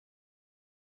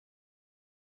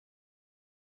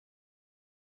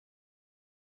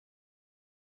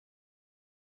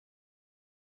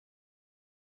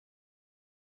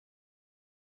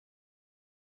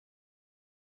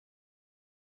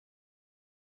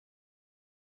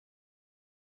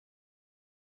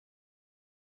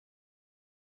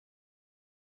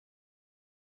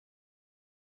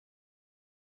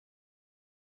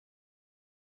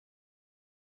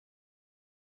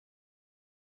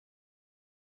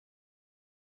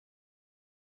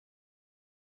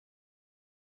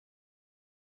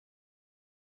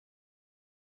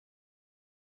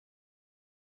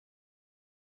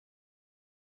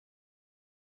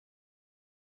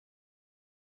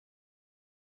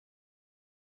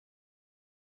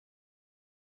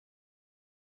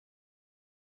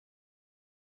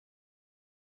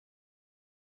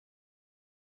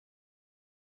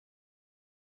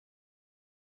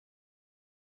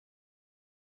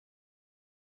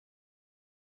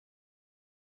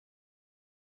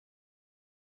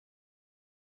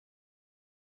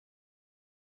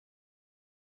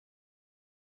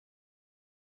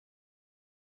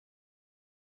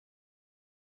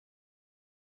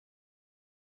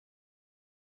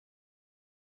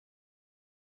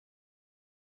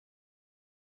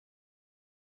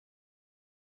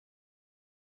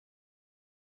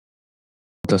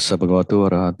tassa bhagavato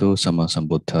arahato sama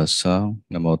sambuddhassa.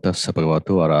 Namo tassa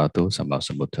bhagavato arahato sama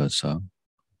sambuddhassa.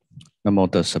 Namo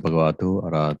tassa bhagavato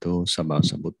arahato sama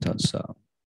sambuddhassa.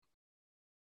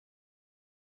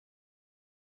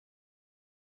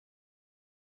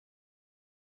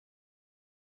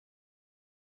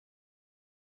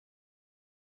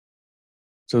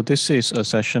 So this is a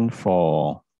session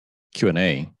for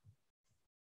Q&A.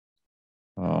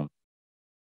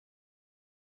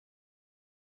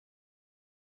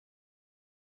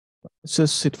 Let's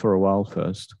just sit for a while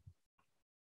first.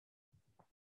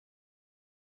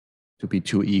 To be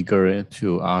too eager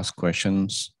to ask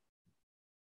questions.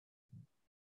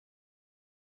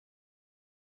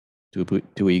 To be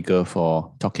too eager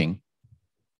for talking.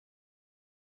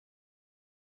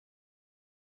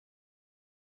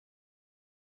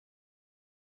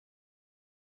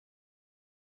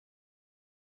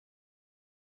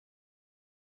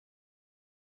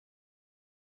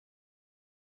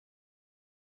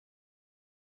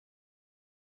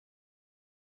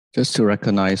 Just to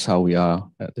recognize how we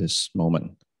are at this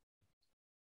moment.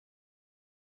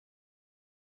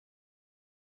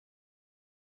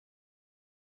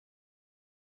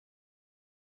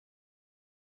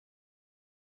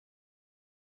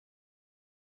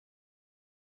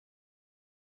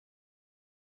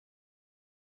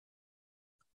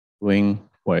 Doing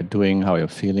what you're doing, how you're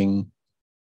feeling,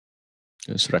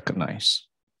 just recognize.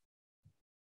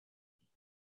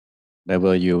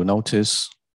 Whatever you notice,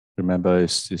 remember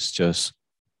it's just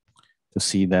to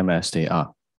see them as they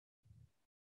are.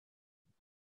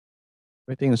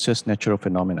 Everything is just natural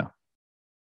phenomena.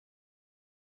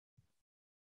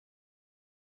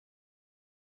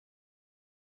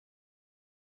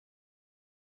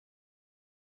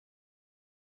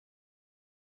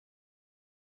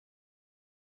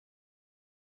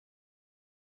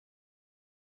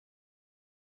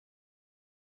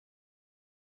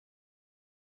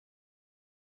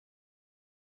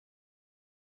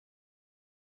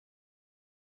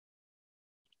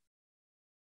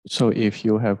 So if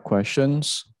you have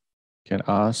questions, you can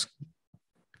ask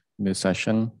in this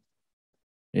session.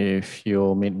 If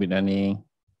you meet with any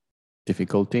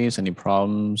difficulties, any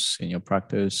problems in your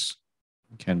practice,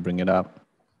 you can bring it up.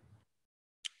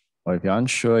 Or if you're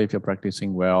unsure, if you're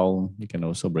practicing well, you can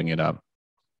also bring it up.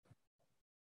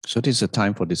 So this is a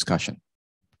time for discussion,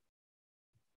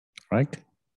 right?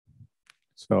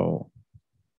 So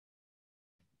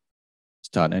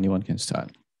start, anyone can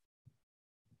start.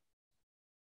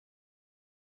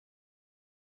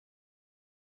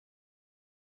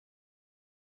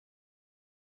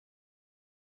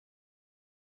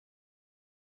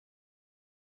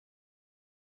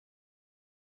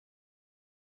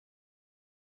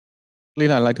 Please,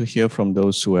 I'd like to hear from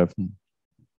those who have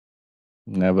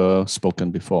never spoken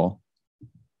before.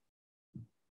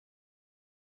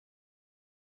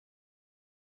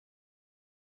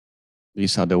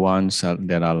 These are the ones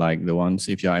that are like the ones,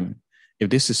 if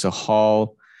this is a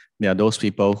hall, there are those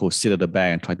people who sit at the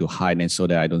back and try to hide and so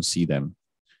that I don't see them.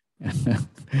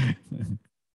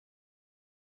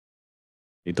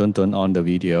 They don't turn on the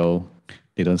video.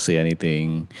 They don't say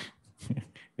anything.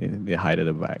 They hide at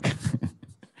the back.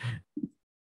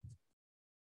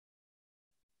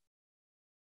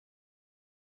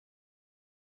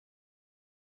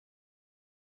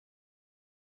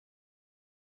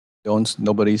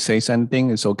 Nobody says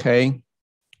anything. It's okay.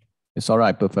 It's all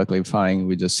right. Perfectly fine.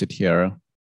 We just sit here.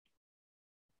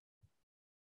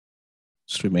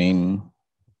 Just remain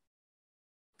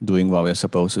doing what we're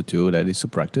supposed to do. That is to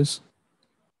practice.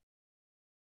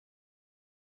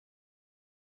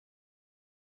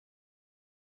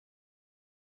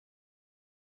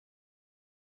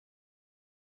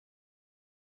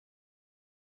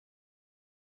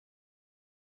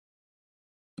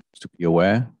 To be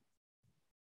aware.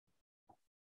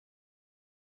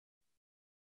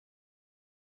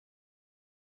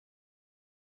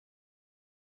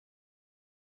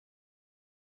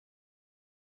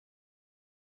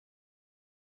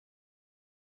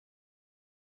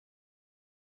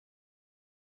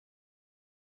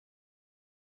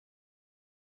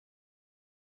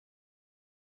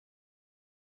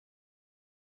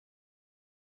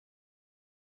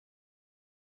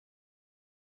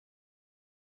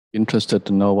 Interested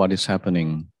to know what is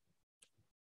happening.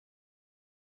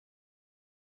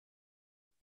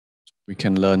 We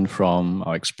can learn from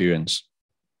our experience.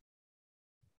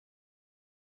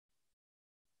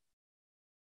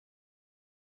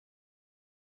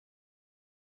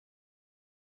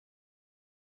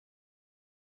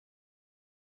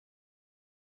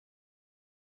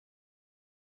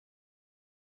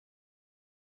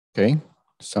 Okay,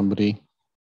 somebody.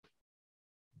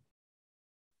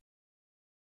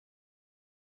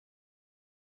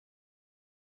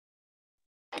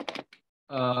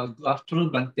 Good afternoon,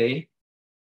 Bante.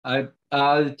 I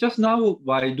just now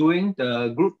while doing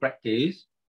the group practice,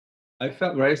 I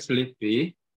felt very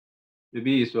sleepy.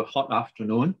 Maybe it's a hot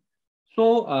afternoon,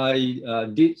 so I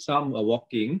did some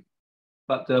walking.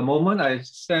 But the moment I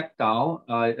sat down,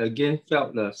 I again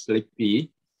felt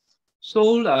sleepy.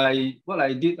 So what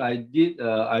I did, I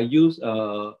use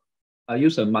a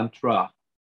mantra,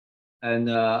 and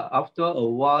after a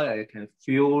while, I can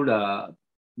feel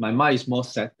my mind is more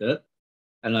settled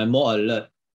and I'm more alert.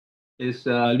 Is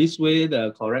this way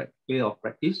the correct way of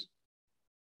practice?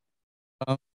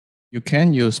 You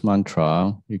can use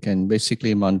mantra. You can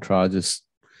basically mantra, just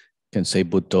can say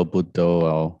Buddha, Buddha,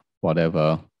 or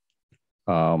whatever,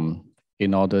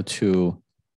 in order to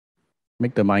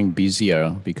make the mind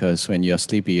busier, because when you're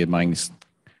sleepy, your mind is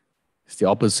the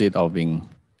opposite of being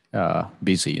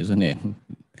busy, isn't it?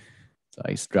 So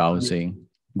it's drowsing.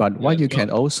 But what you can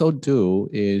also do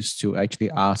is to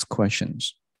actually ask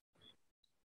questions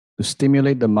to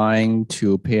stimulate the mind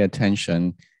to pay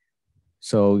attention.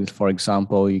 So, for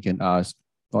example, you can ask,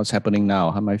 what's happening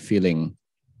now? How am I feeling?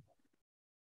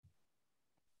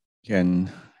 You can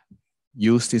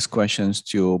use these questions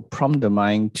to prompt the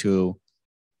mind to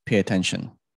pay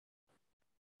attention.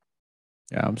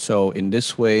 Yeah. So in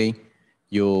this way,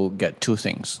 you'll get two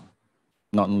things.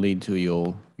 Not only do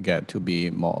you get to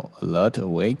be more alert,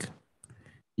 awake,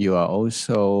 you are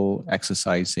also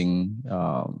exercising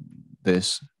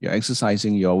you're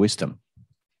exercising your wisdom.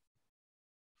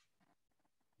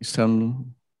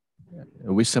 Wisdom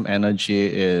energy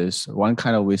is, one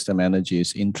kind of wisdom energy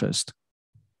is interest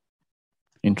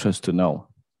to know.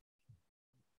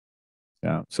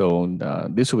 Yeah, so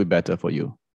this will be better for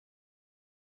you.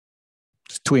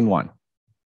 It's 2 in 1.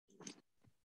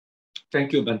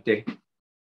 Thank you, Bante.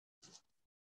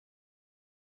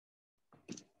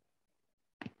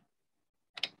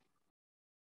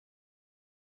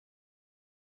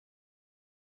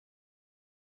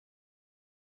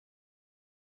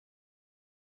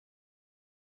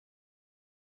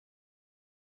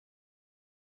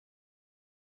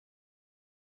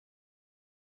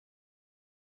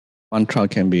 Mantra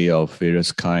can be of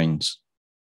various kinds.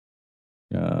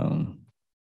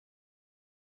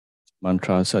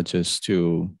 Mantra such as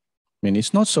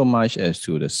it's not so much as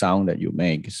to the sound that you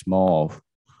make, it's more of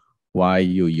why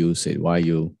you use it, why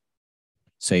you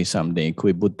say something. It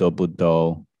could be Buddha,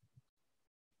 Buddha.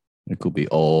 It could be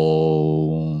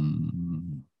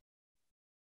Om.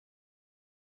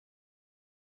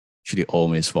 Actually,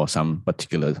 Om is for some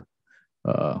particular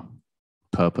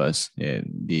purpose.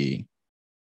 The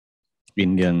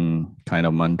Indian kind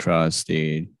of mantras,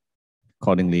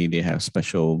 accordingly, they have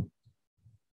special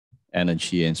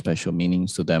energy and special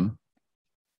meanings to them.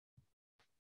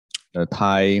 The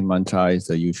Thai mantra is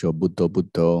the usual Buddha,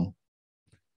 Buddha,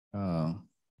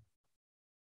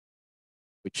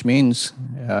 which means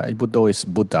Buddha is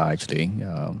Buddha, actually.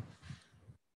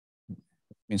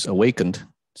 Means awakened.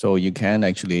 So you can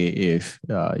actually, if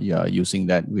you are using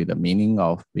that with the meaning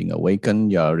of being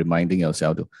awakened, you are reminding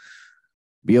yourself to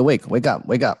be awake, wake up,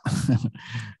 wake up.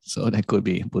 So that could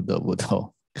be Buddha, Buddha,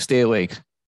 stay awake.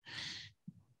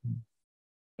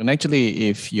 And actually,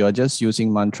 if you're just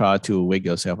using mantra to wake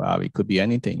yourself up, it could be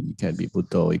anything. It can be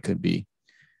Buddha, it could be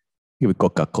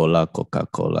Coca-Cola,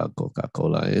 Coca-Cola,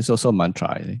 Coca-Cola. It's also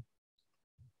mantra.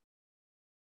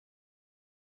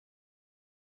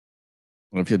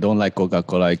 If you don't like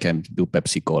Coca-Cola, you can do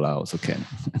Pepsi-Cola also can.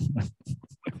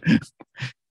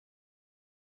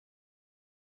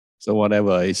 So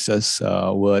whatever, it's just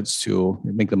words to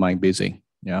make the mind busy.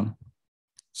 Yeah.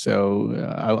 So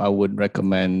I would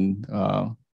recommend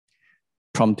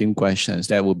prompting questions.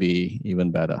 That would be even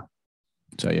better.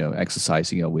 So you're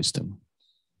exercising your wisdom.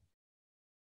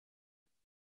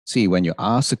 See, when you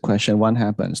ask a question, what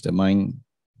happens? The mind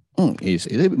is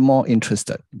a little bit more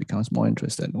interested. It becomes more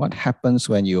interested. What happens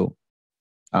when you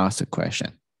ask a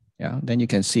question? Yeah, then you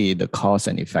can see the cause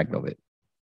and effect of it.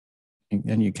 And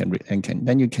then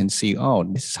you can see, oh,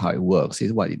 this is how it works. This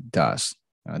is what it does.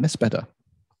 That's better,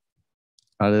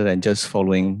 rather than just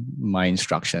following my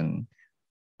instruction.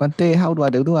 But how do I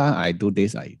do? I do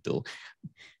this. I do.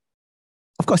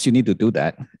 Of course, you need to do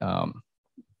that,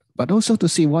 but also to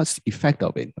see what's the effect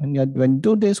of it. When you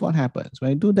do this, what happens?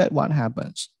 When you do that, what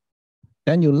happens?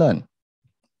 Then you learn.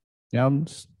 Yeah,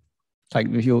 like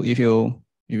if you're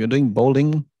doing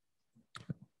bowling,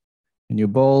 and you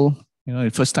bowl, the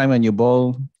first time when you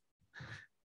bowl,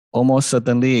 almost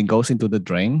certainly it goes into the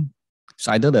drain. It's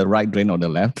either the right drain or the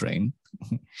left drain.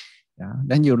 Yeah.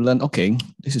 Then you learn, okay,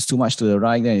 this is too much to the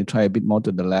right. Then you try a bit more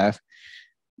to the left.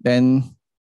 Then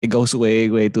it goes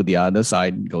way to the other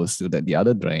side, goes to the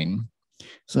other drain.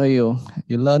 So you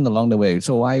learn along the way.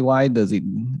 So why does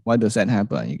that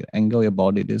happen? You angle your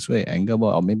body this way,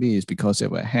 or maybe it's because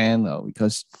of a hand, or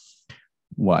because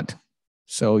what?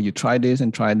 So you try this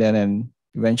and try that, and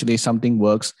eventually something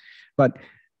works. But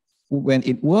when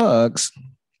it works,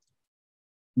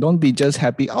 don't be just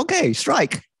happy. Okay,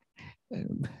 strike.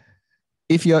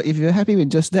 If you're happy with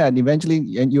just that,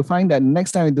 eventually, and you find that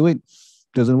next time you do it,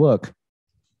 doesn't work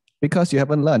because you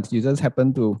haven't learned. You just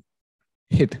happen to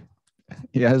hit.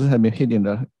 It hasn't been hit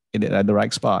at the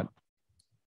right spot.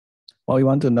 What we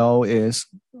want to know is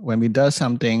when we do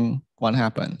something, what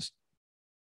happens?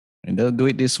 And do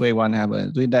it this way, what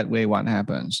happens? Do it that way, what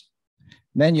happens?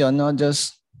 Then you're not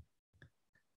just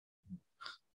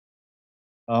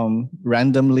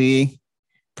randomly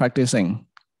practicing.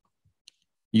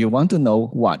 You want to know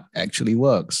what actually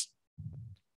works,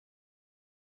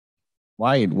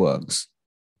 why it works.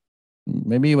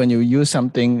 Maybe when you use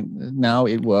something now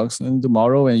it works, and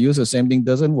tomorrow when you use the same thing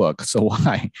doesn't work. So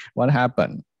why? What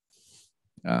happened?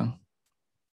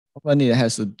 Often it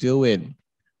has to do with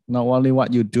not only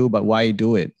what you do, but why you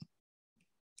do it.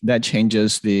 That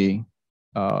changes the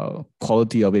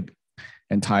quality of it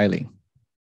entirely.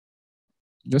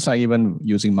 Just like even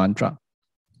using mantra.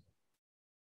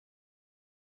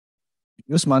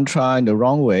 Use mantra in the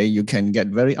wrong way, you can get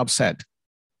very upset.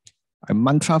 I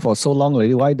mantra for so long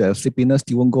already, why the sleepiness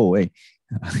still won't go away?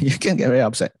 You can get very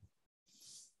upset.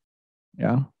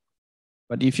 Yeah.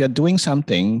 But if you're doing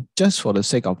something just for the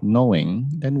sake of knowing,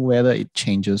 then whether it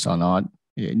changes or not,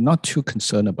 you're not too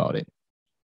concerned about it.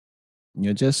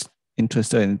 You're just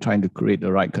interested in trying to create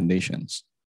the right conditions.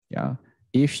 Yeah.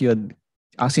 If you're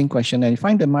asking questions and you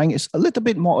find the mind is a little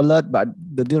bit more alert, but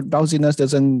the drowsiness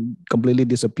doesn't completely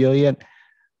disappear yet,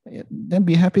 then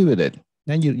be happy with it.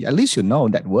 Then at least you know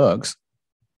that works.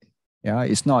 Yeah,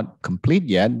 it's not complete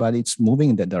yet, but it's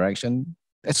moving in that direction.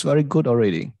 That's very good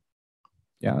already.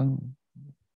 Yeah,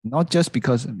 not just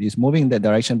because it's moving in that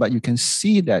direction, but you can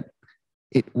see that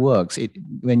it works.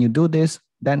 When you do this,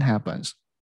 then happens.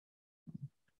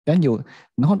 Then you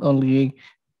not only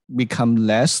become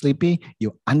less sleepy,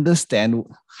 you understand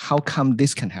how come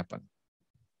this can happen.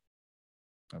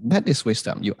 That is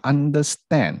wisdom. You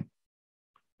understand.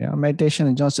 Yeah, meditation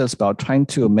is not just about trying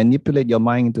to manipulate your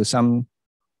mind into some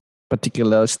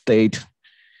particular state.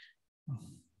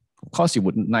 Of course, you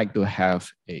would like to have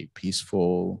a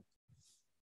peaceful,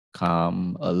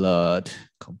 calm, alert,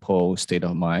 composed state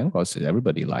of mind. Of course,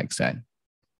 everybody likes that.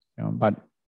 But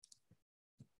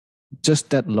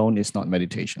just that alone is not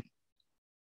meditation.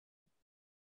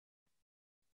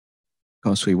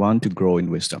 Because we want to grow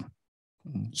in wisdom.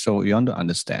 So we want to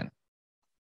understand.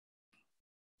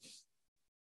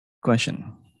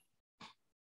 Question.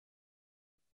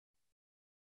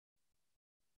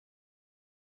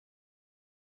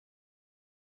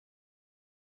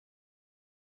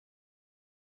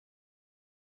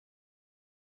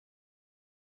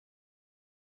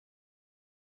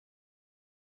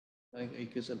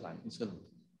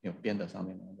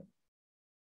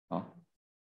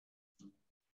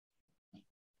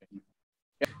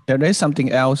 There is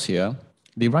something else here.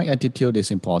 The right attitude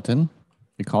is important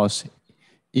because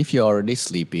if you're already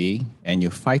sleepy and you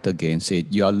fight against it,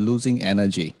 you are losing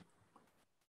energy.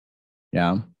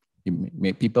 Yeah,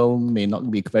 people may not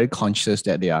be very conscious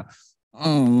that they are,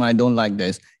 I don't like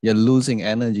this. You're losing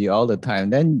energy all the time.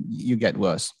 Then you get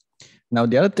worse. Now,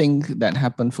 the other thing that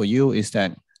happened for you is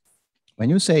that when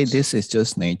you say this is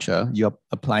just nature, you're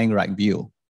applying right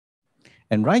view.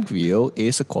 And right view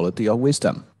is a quality of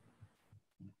wisdom.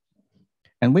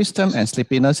 And wisdom and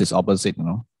sleepiness is opposite, you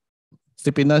know.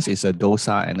 Sleepiness is a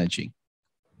dosa energy.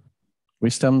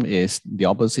 Wisdom is the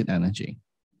opposite energy.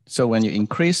 So when you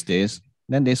increase this,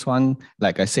 then this one,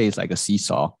 like I say, is like a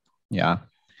seesaw. Yeah.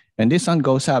 When this one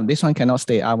goes up, this one cannot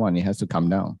stay up one, it has to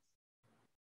come down.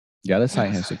 The other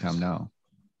side has to come down.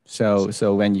 So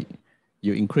when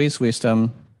you increase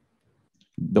wisdom,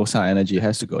 dosa energy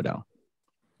has to go down.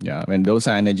 Yeah. When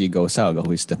dosa energy goes up, the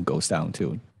wisdom goes down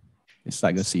too. It's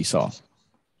like a seesaw.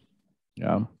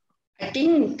 Yeah. I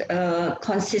think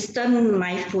consistent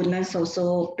mindfulness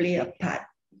also play a part.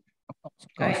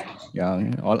 Right?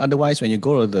 Yeah. Or otherwise, when you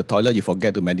go to the toilet, you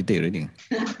forget to meditate already.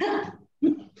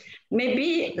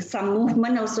 Maybe some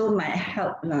movement also might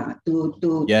help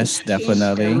to yes,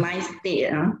 definitely. Change the mind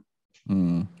state.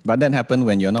 But that happened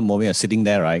when you're not moving or sitting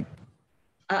there, right?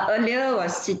 Earlier I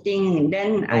was sitting,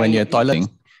 then when you're toileting,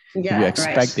 if you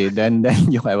expect it, then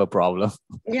you have a problem.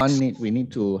 Yes. We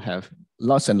need to have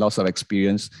lots and lots of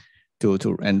experience to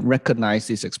and recognize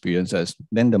these experiences.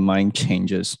 Then the mind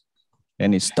changes,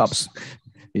 and it stops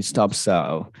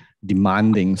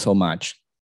demanding so much.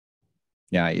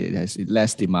 Yeah, it has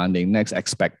less demanding. Next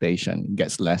expectation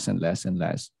gets less and less and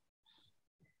less.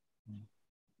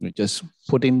 We just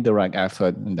put in the right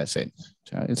effort, and that's it.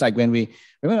 So it's like when we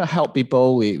want to help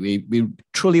people, we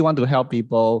truly want to help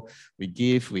people. We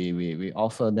give, we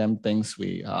offer them things.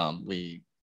 We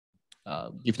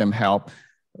give them help.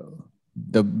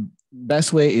 The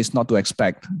best way is not to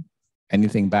expect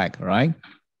anything back, right?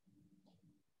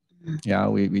 Yeah,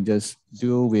 we just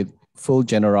do with full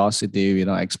generosity. We're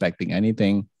not expecting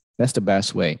anything. That's the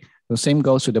best way. The same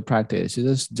goes to the practice. You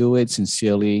just do it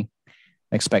sincerely,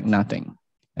 expect nothing.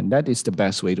 And that is the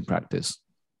best way to practice.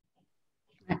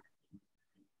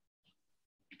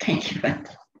 Thank you.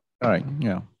 All right,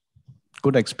 yeah.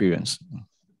 Good experience.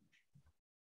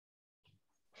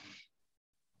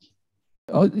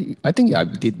 Oh, I think I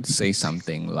did say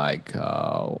something like,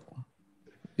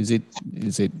 is it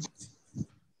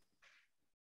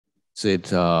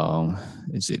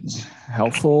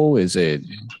helpful? Does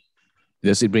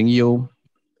it bring you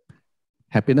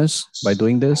happiness by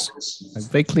doing this?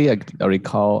 Vaguely, I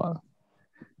recall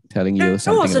telling you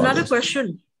something. There was another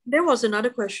question. There was another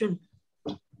question.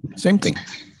 Same thing.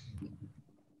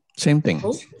 Same thing.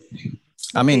 Oh,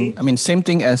 I mean, same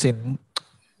thing as in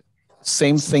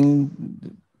same thing,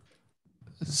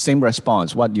 same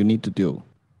response. What you need to do.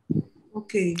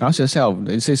 okay. Ask yourself: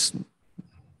 is this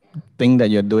thing that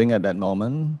you're doing at that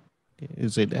moment,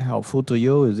 is it helpful to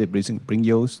you? Is it bring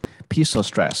you peace or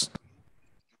stress?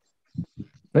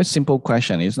 Very simple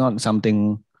question. It's not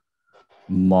something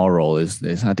moral. It's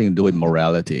nothing to do with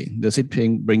morality. Does it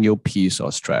bring you peace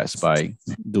or stress by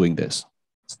doing this?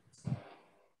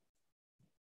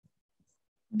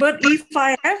 But if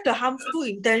I have the harmful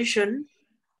intention,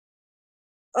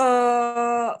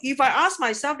 if I ask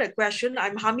myself that question,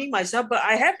 I'm harming myself, but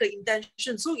I have the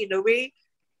intention. So in a way,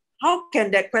 how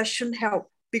can that question help?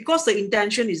 Because the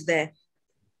intention is there.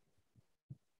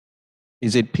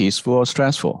 Is it peaceful or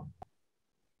stressful?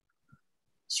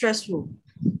 Stressful.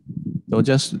 So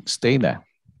just stay there.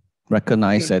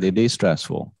 Recognize Okay. that it is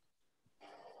stressful.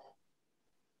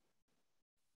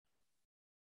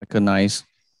 Recognize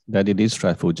that it is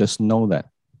stressful. Just know that.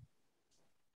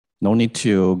 No need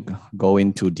to go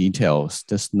into details.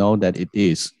 Just know that it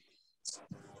is.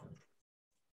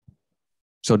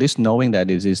 So this knowing that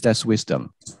it is, that's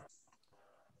wisdom.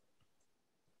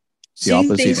 It's the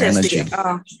opposite energy.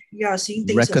 Yeah, seeing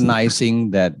things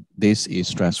Recognizing that this is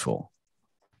stressful.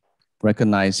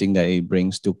 Recognizing that it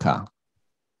brings dukkha.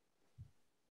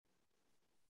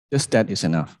 Just that is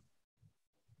enough.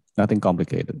 Nothing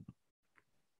complicated.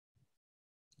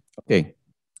 Okay.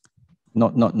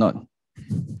 Not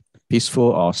peaceful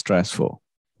or stressful.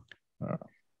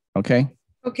 Okay.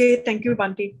 Okay, thank you,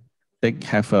 Bhante.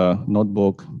 Have a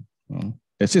notebook.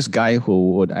 There's this guy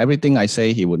who would, everything I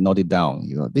say, he would note it down.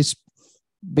 You know, this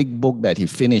big book that he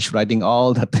finished writing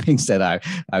all the things that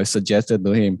I suggested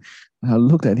to him. I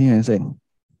looked at him and said,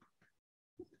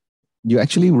 "You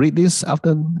actually read this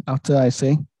after I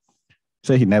say?"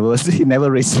 So he never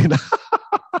reads it.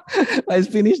 I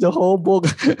finished the whole book,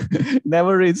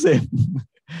 never reads it.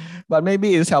 But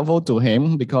maybe it's helpful to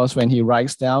him because when he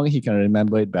writes down, he can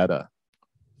remember it better.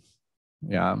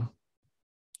 Yeah.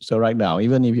 So right now,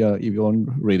 even if you won't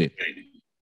read it,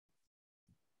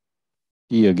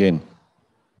 E again.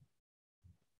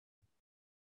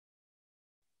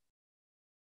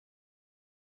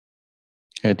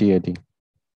 Eddie.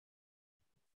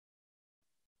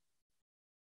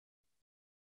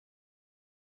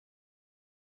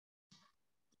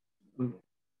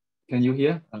 Can you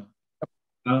hear?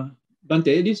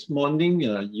 Bhante, this morning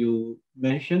you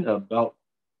mentioned about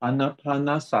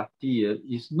anapanasati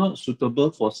is not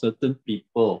suitable for certain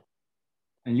people.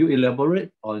 Can you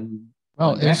elaborate on?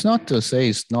 Well, it's not to say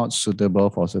it's not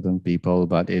suitable for certain people,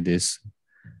 but it is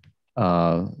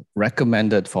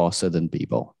recommended for certain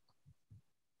people.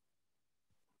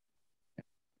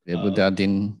 The Buddha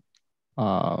didn't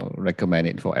recommend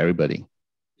it for everybody.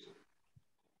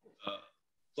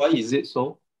 Why is it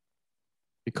so?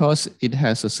 Because it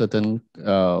has a certain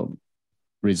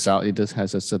result. It just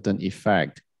has a certain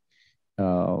effect.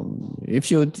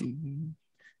 If you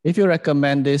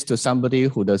recommend this to somebody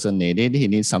who doesn't need it, he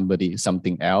needs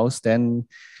something else, then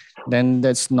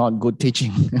that's not good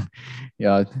teaching.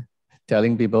 Yeah,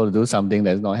 telling people to do something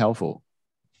that's not helpful.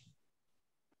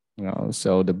 You know,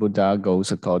 so the Buddha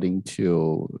goes according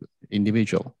to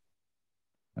individual.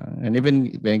 And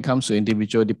even when it comes to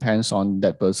individual, depends on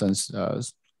that person's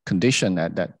condition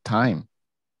at that time.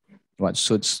 What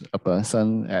suits a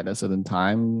person at a certain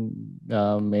time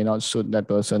may not suit that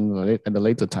person at a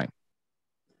later time.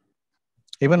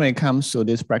 Even when it comes to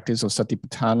this practice of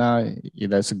satipatthana,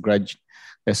 there's a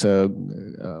As a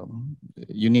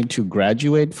you need to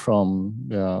graduate from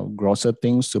grosser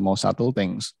things to more subtle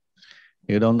things.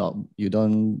 You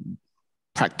don't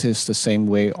practice the same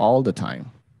way all the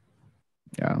time.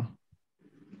 Yeah,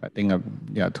 I think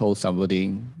I've told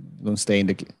somebody, don't stay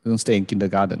in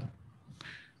kindergarten.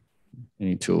 You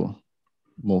need to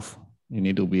move. You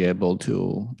need to be able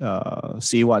to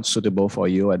see what's suitable for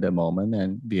you at the moment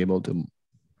and be able to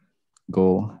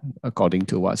go according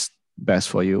to what's best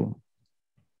for you.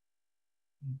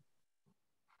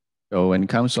 So when it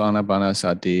comes to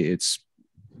Anapanasati, it's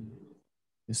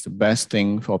the best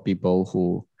thing for people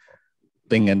who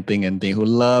think, who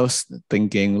loves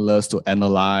thinking, loves to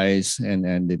analyze,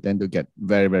 and they tend to get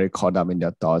very, very caught up in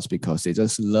their thoughts because they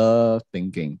just love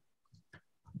thinking.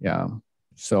 Yeah.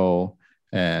 So,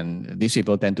 and these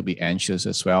people tend to be anxious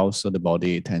as well. So the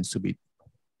body tends to be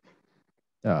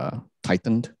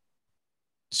tightened.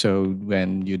 So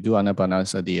when you do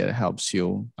Anapanasati, it helps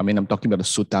you. I mean, I'm talking about the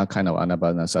sutta kind of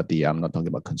Anapanasati. I'm not talking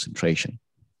about concentration.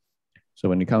 So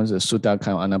when it comes to sutta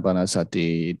kind of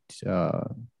Anapanasati,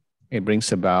 it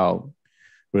brings about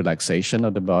relaxation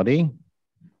of the body.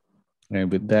 And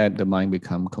with that, the mind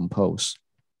becomes composed.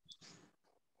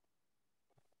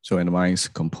 So when the mind is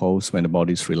composed, when the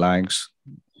body is relaxed,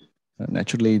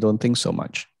 naturally you don't think so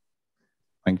much.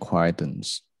 Mind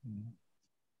quietens.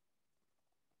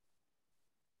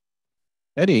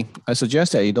 Eddie, I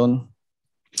suggest that you don't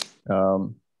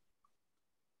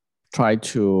try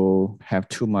to have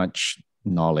too much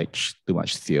knowledge, too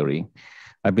much theory.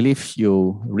 I believe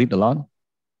you read a lot.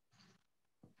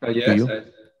 Yes.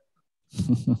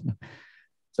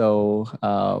 So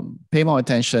pay more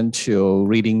attention to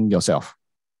reading yourself.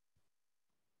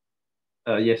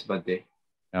 Yes, Bhante.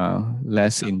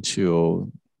 Less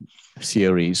into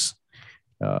theories.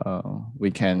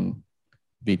 We can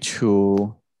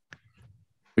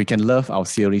love our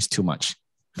theories too much.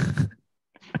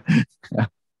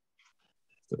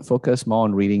 Focus more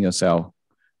on reading yourself,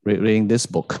 reading this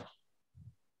book,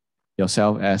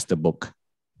 yourself as the book.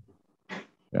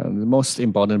 The most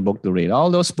important book to read. All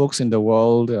those books in the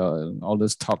world, all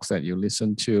those talks that you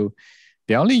listen to,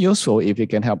 they're only useful if it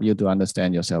can help you to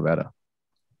understand yourself better.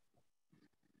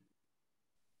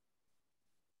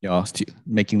 You're still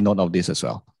making note of this as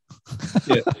well.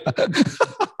 Yeah.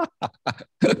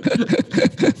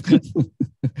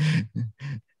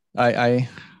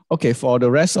 Okay, for the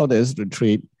rest of this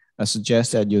retreat, I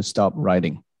suggest that you stop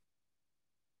writing.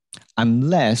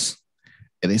 Unless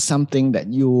it is something that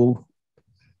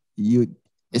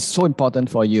it's so important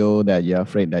for you that you're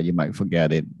afraid that you might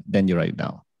forget it, then you write it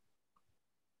down.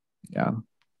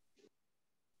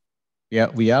 Yeah,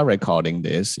 we are recording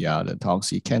this. Yeah, the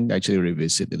talks, you can actually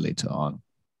revisit it later on.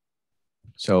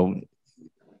 So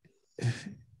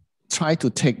try to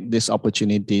take this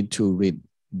opportunity to read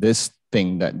this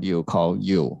thing that you call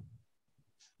you.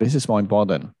 This is more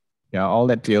important. Yeah, all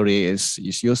that theory is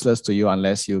useless to you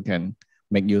unless you can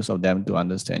make use of them to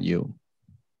understand you.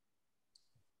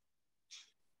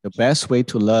 The best way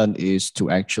to learn is to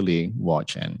actually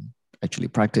watch and actually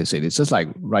practice it. It's just like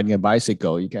riding a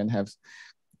bicycle. You can have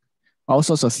all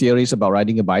sorts of theories about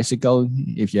riding a bicycle.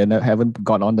 If you haven't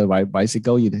got on the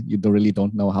bicycle, you really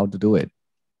don't know how to do it.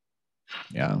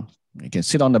 Yeah, you can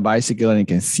sit on the bicycle and you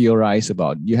can theorize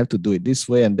about you have to do it this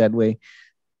way and that way.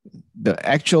 The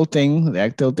actual thing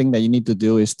that you need to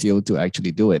do is still to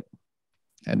actually do it.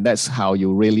 And that's how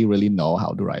you really, really know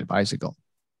how to ride a bicycle.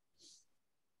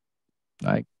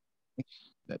 Right?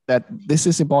 That this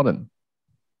is important.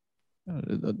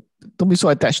 Don't be so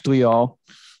attached to your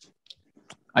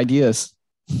ideas.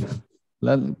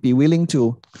 Be willing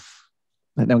to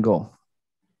let them go,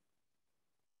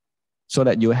 so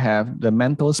that you have the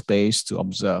mental space to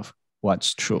observe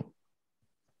what's true.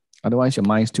 Otherwise, your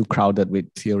mind is too crowded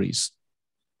with theories.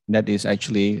 That is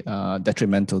actually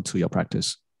detrimental to your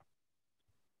practice.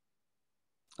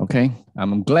 Okay,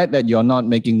 I'm glad that you're not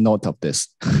making note of this.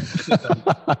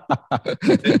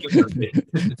 Thank you.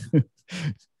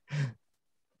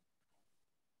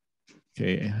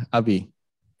 Okay, Abhi.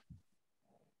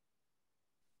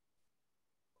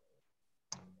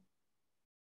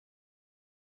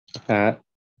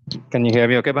 Can you hear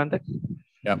me okay, Bhante?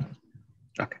 Yeah.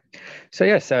 Okay. So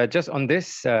yes, just on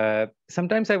this,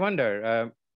 sometimes I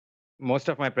wonder, most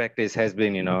of my practice has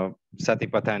been,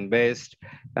 Satipatthana based,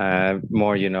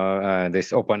 more,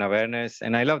 this open awareness.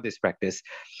 And I love this practice.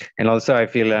 And also I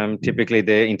feel I'm typically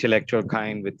the intellectual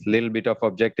kind with a little bit of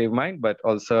objective mind, but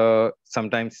also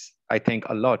sometimes I think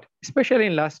a lot, especially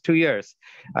in last 2 years,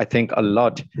 I think a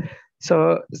lot.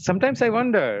 So sometimes I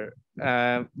wonder,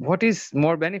 what is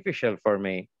more beneficial for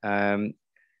me?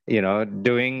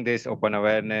 doing this open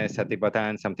awareness,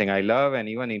 Satipathan, something I love, and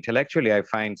even intellectually, I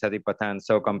find Satipathan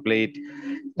so complete.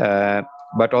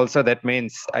 But also that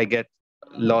means I get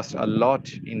lost a lot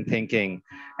in thinking,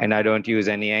 and I don't use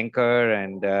any anchor,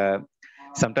 and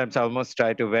sometimes I almost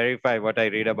try to verify what I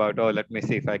read about. Oh, let me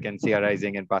see if I can see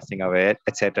arising and passing away,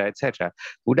 etc., etc.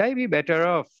 Would I be better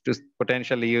off to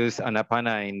potentially use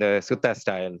Anapana in the Sutta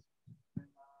style?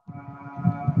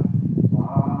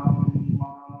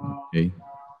 Okay.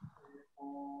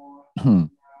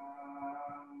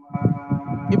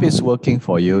 If it's working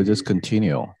for you, just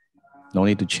continue. No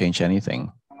need to change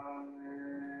anything.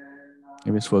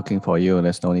 If it's working for you,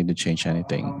 there's no need to change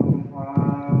anything.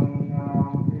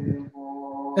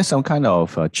 There's some kind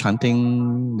of chanting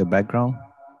in the background.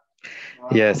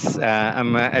 Yes,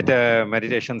 I'm at a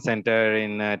meditation center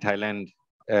in Thailand.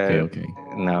 Okay.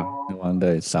 No. No wonder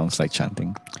it sounds like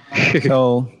chanting.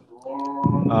 So,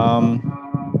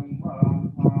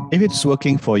 if it's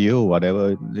working for you,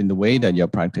 whatever in the way that you're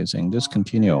practicing, just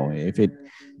continue. If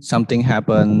something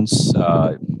happens,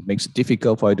 makes it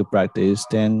difficult for you to practice,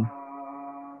 then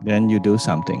you do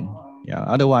something. Yeah.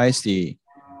 Otherwise, the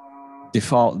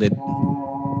default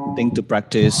thing to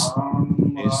practice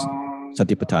is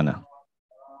Satipatthana.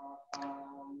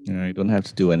 You don't have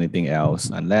to do anything else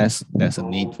unless there's a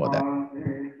need for that.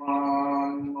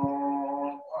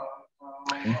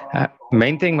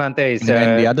 Main thing, Bhante, is...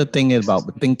 and the other thing is about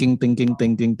thinking.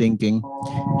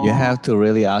 You have to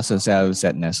really ask yourself, is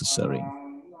that necessary?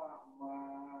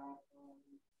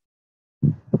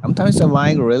 Sometimes the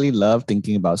mind really loves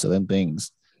thinking about certain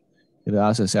things. You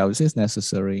ask yourself, is this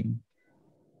necessary?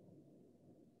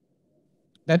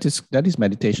 That is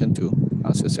meditation too.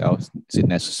 Ask yourself, is it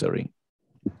necessary?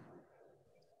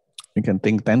 You can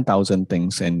think 10,000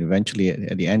 things, and eventually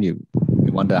at the end, you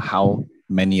wonder how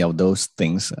many of those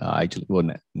things are actually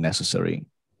necessary.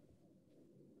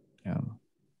 Yeah.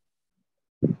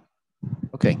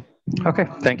 Okay. Okay,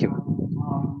 thank you.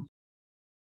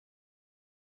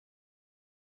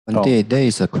 Monday, there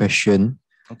is a question.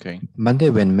 Okay. Monday,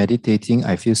 when meditating,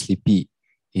 I feel sleepy.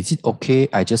 Is it okay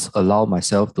I just allow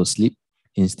myself to sleep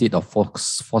instead of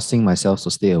forcing myself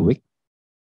to stay awake?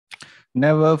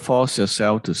 Never force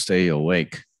yourself to stay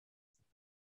awake.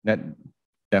 That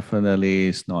definitely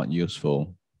is not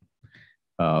useful.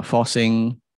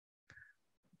 Forcing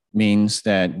means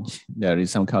that there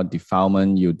is some kind of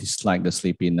defilement. You dislike the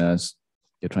sleepiness.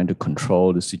 You're trying to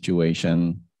control the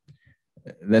situation.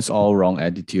 That's all wrong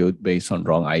attitude based on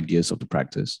wrong ideas of the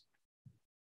practice.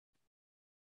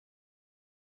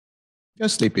 You're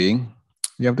sleeping.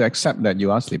 You have to accept that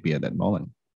you are sleepy at that moment.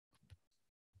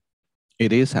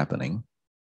 It is happening,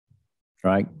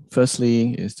 right?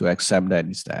 Firstly, is to accept that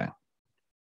it's there.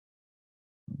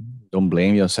 Don't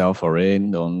blame yourself for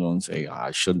it. Don't say,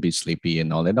 I shouldn't be sleepy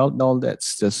and all that. No,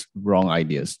 that's just wrong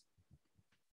ideas.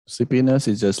 Sleepiness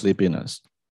is just sleepiness.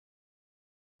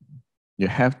 You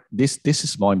have this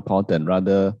is more important.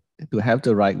 Rather, to have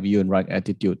the right view and right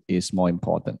attitude is more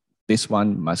important. This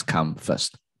one must come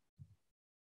first.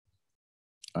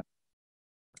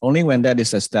 Only when that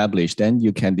is established, then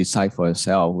you can decide for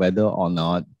yourself whether or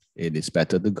not it is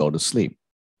better to go to sleep.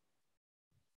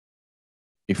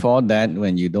 Before that,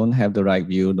 when you don't have the right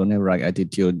view, don't have the right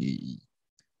attitude,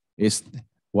 it's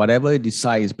whatever you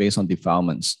decide is based on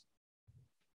defilements.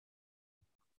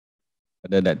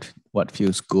 Whether that what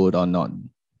feels good or not,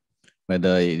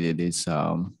 whether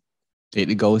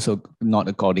it goes not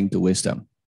according to wisdom.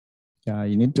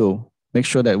 You need to make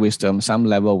sure that wisdom, some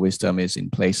level of wisdom is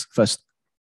in place first.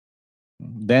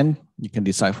 Then you can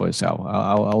decide for yourself.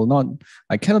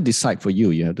 I cannot decide for you.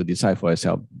 You have to decide for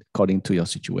yourself according to your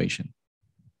situation.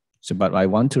 So, but I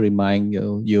want to remind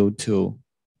you to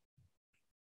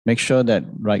make sure that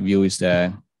right view is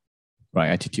there, right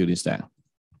attitude is there.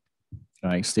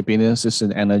 Right? Sleepiness is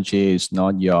an energy, it's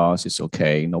not yours, it's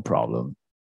okay, no problem.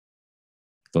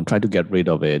 Don't try to get rid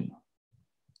of it.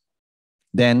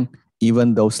 Then,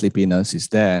 even though sleepiness is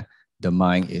there, the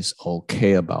mind is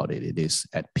okay about it. It is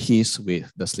at peace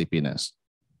with the sleepiness.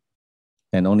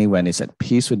 And only when it's at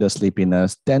peace with the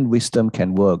sleepiness, then wisdom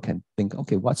can work and think,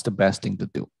 okay, what's the best thing to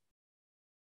do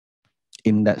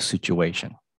in that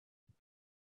situation?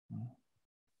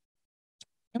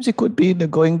 Sometimes it could be that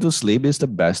going to sleep is the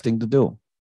best thing to do.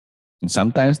 And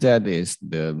sometimes that is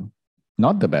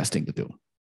not the best thing to do.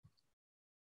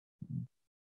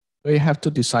 So you have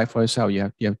to decide for yourself.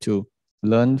 You have to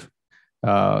learn.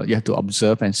 You have to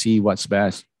observe and see what's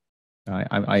best.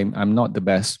 I'm not the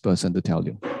best person to tell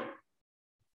you.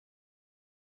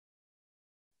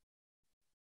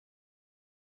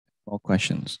 More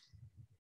questions?